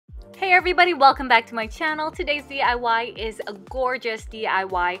Hey everybody, welcome back to my channel. Today's DIY is a gorgeous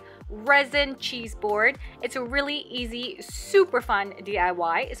DIY resin cheese board. It's a really easy, super fun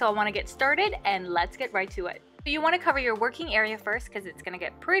DIY. So I want to get started and let's get right to it. So you want to cover your working area first because it's going to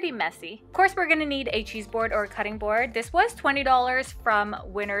get pretty messy. Of course, we're going to need a cheese board or a cutting board. This was $20 from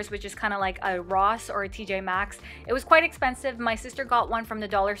Winners, which is kind of like a Ross or a TJ Maxx. It was quite expensive. My sister got one from the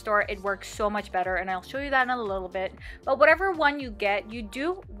dollar store. It works so much better, and I'll show you that in a little bit. But whatever one you get, you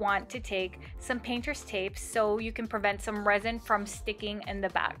do want to take some painter's tape so you can prevent some resin from sticking in the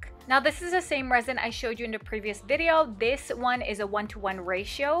back. Now this is the same resin I showed you in the previous video. This one is a 1-to-1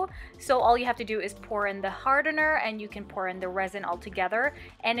 ratio. So all you have to do is pour in the hardener and you can pour in the resin all together.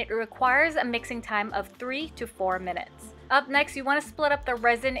 And it requires a mixing time of 3 to 4 minutes. Up next, you want to split up the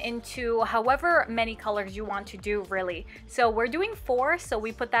resin into however many colors you want to do, really. So we're doing 4, so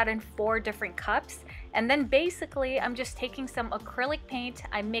we put that in 4 different cups. And then basically, I'm just taking some acrylic paint.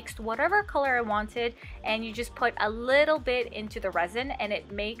 I mixed whatever color I wanted, and you just put a little bit into the resin, and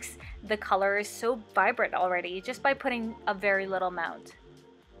it makes the colors so vibrant already just by putting a very little amount.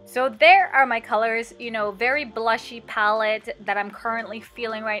 So there are my colors, you know, very blushy palette that I'm currently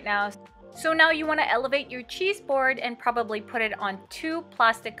feeling right now. So now you want to elevate your cheese board and probably put it on 2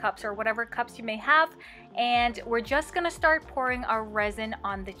 plastic cups or whatever cups you may have. And we're just going to start pouring our resin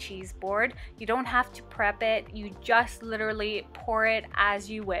on the cheese board. You don't have to prep it. You just literally pour it as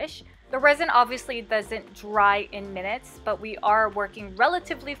you wish. The resin obviously doesn't dry in minutes, but we are working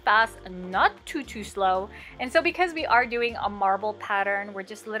relatively fast and not too slow. And so because we are doing a marble pattern, we're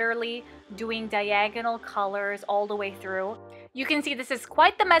just literally doing diagonal colors all the way through. You can see this is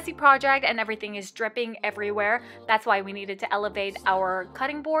quite the messy project and everything is dripping everywhere. That's why we needed to elevate our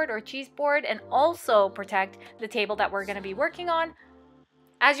cutting board or cheese board and also protect the table that we're going to be working on.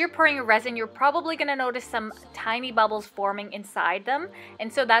 As you're pouring your resin, you're probably going to notice some tiny bubbles forming inside them.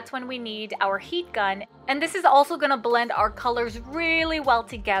 And so that's when we need our heat gun. And this is also going to blend our colors really well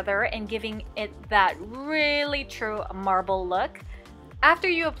together and giving it that really true marble look. After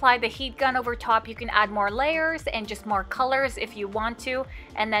you apply the heat gun over top, you can add more layers and just more colors if you want to,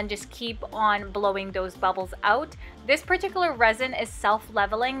 and then just keep on blowing those bubbles out. This particular resin is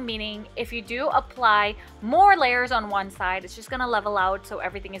self-leveling, meaning if you do apply more layers on one side, it's just going to level out, so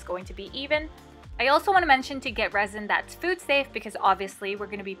everything is going to be even. I also want to mention to get resin that's food safe because obviously we're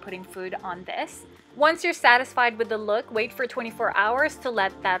going to be putting food on this. Once you're satisfied with the look, wait for 24 hours to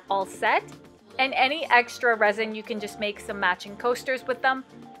let that all set. And any extra resin, you can just make some matching coasters with them.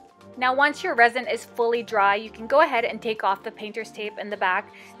 Now once your resin is fully dry, you can go ahead and take off the painter's tape in the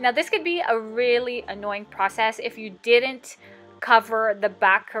back. Now this could be a really annoying process if you didn't cover the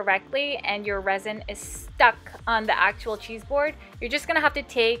back correctly and your resin is stuck on the actual cheese board. You're just gonna have to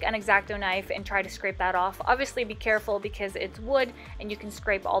take an X-Acto knife and try to scrape that off. Obviously be careful because it's wood and you can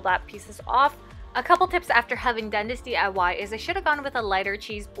scrape all that pieces off. A couple tips after having done this DIY is I should have gone with a lighter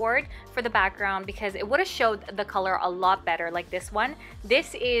cheese board for the background because it would have showed the color a lot better, like this one.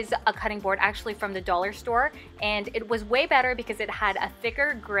 This is a cutting board actually from the dollar store, and it was way better because it had a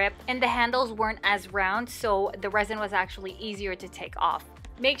thicker grip and the handles weren't as round, so the resin was actually easier to take off.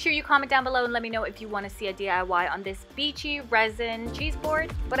 Make sure you comment down below and let me know if you want to see a DIY on this beachy resin cheese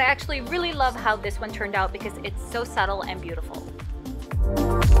board. But I actually really love how this one turned out because it's so subtle and beautiful.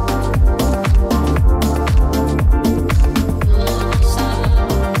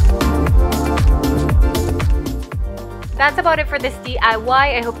 That's about it for this DIY.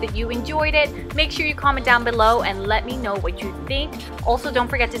 I hope that you enjoyed it. Make sure you comment down below and let me know what you think. Also, don't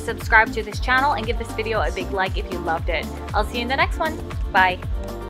forget to subscribe to this channel and give this video a big like if you loved it. I'll see you in the next one. Bye.